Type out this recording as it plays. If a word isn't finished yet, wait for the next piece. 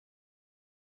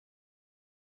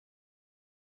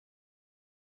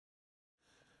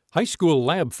High school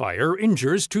lab fire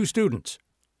injures 2 students.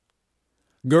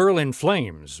 Girl in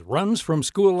flames runs from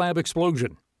school lab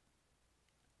explosion.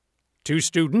 2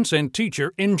 students and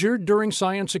teacher injured during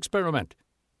science experiment.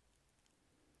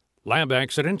 Lab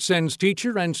accident sends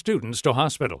teacher and students to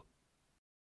hospital.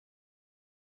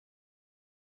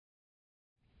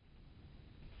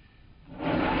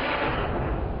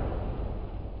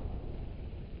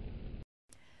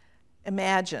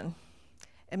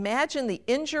 Imagine the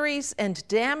injuries and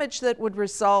damage that would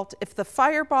result if the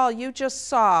fireball you just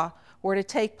saw were to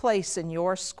take place in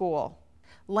your school.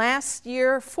 Last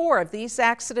year, 4 of these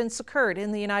accidents occurred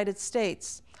in the United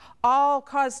States. All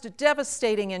caused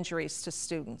devastating injuries to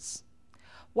students.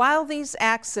 While these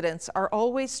accidents are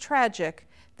always tragic,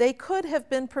 they could have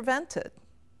been prevented.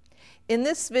 In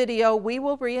this video, we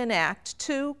will reenact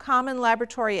 2 common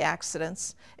laboratory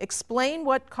accidents, explain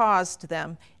what caused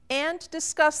them, and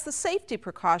discuss the safety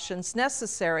precautions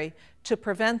necessary to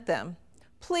prevent them.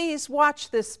 Please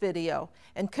watch this video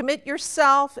and commit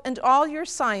yourself and all your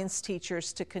science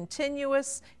teachers to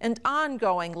continuous and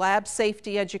ongoing lab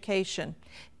safety education.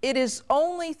 It is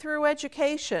only through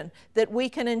education that we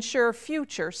can ensure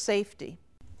future safety.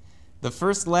 The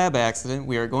first lab accident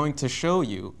we are going to show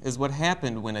you is what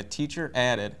happened when a teacher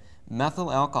added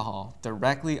methyl alcohol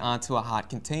directly onto a hot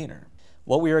container.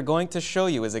 What we are going to show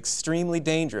you is extremely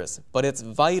dangerous, but it's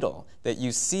vital that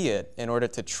you see it in order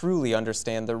to truly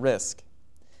understand the risk.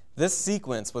 This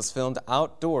sequence was filmed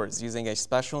outdoors using a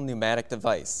special pneumatic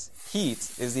device. Heat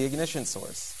is the ignition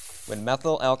source. When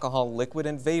methyl alcohol liquid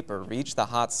and vapor reach the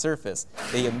hot surface,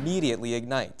 they immediately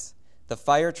ignite. The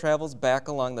fire travels back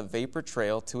along the vapor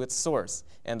trail to its source,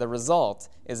 and the result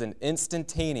is an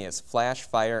instantaneous flash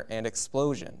fire and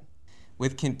explosion.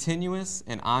 With continuous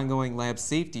and ongoing lab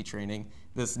safety training,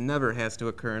 this never has to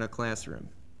occur in a classroom.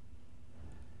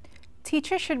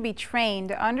 Teachers should be trained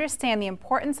to understand the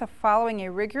importance of following a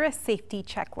rigorous safety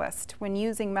checklist when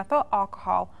using methyl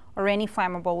alcohol or any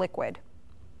flammable liquid.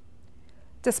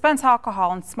 Dispense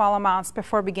alcohol in small amounts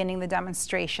before beginning the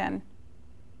demonstration.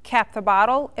 Cap the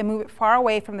bottle and move it far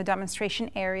away from the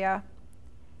demonstration area.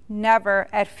 Never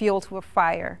add fuel to a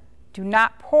fire. Do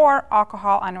not pour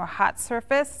alcohol onto a hot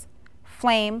surface,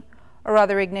 flame, or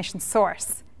other ignition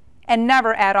source. And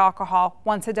never add alcohol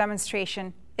once a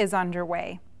demonstration is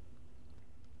underway.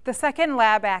 The second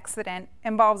lab accident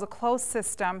involves a closed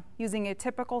system using a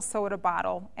typical soda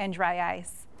bottle and dry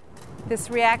ice. This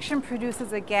reaction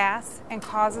produces a gas and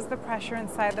causes the pressure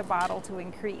inside the bottle to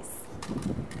increase.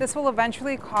 This will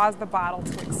eventually cause the bottle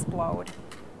to explode.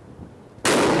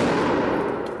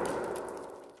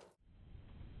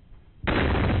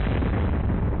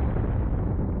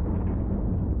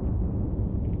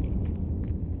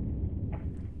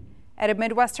 At a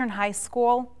Midwestern high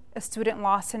school, a student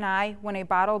lost an eye when a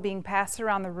bottle being passed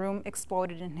around the room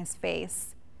exploded in his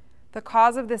face. The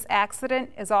cause of this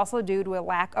accident is also due to a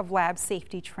lack of lab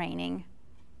safety training.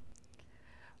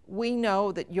 We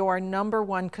know that your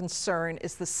 #1 concern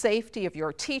is the safety of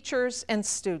your teachers and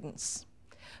students.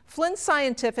 Flint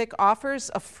Scientific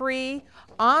offers a free,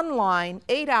 online,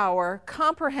 8-hour,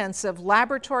 comprehensive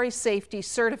laboratory safety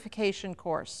certification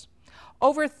course.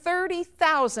 Over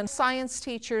 30,000 science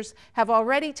teachers have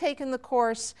already taken the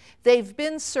course, they've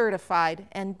been certified,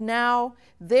 and now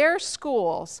their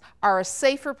schools are a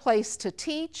safer place to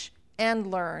teach and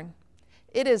learn.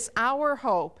 It is our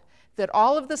hope that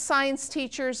all of the science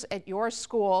teachers at your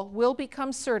school will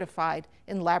become certified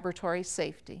in laboratory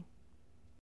safety.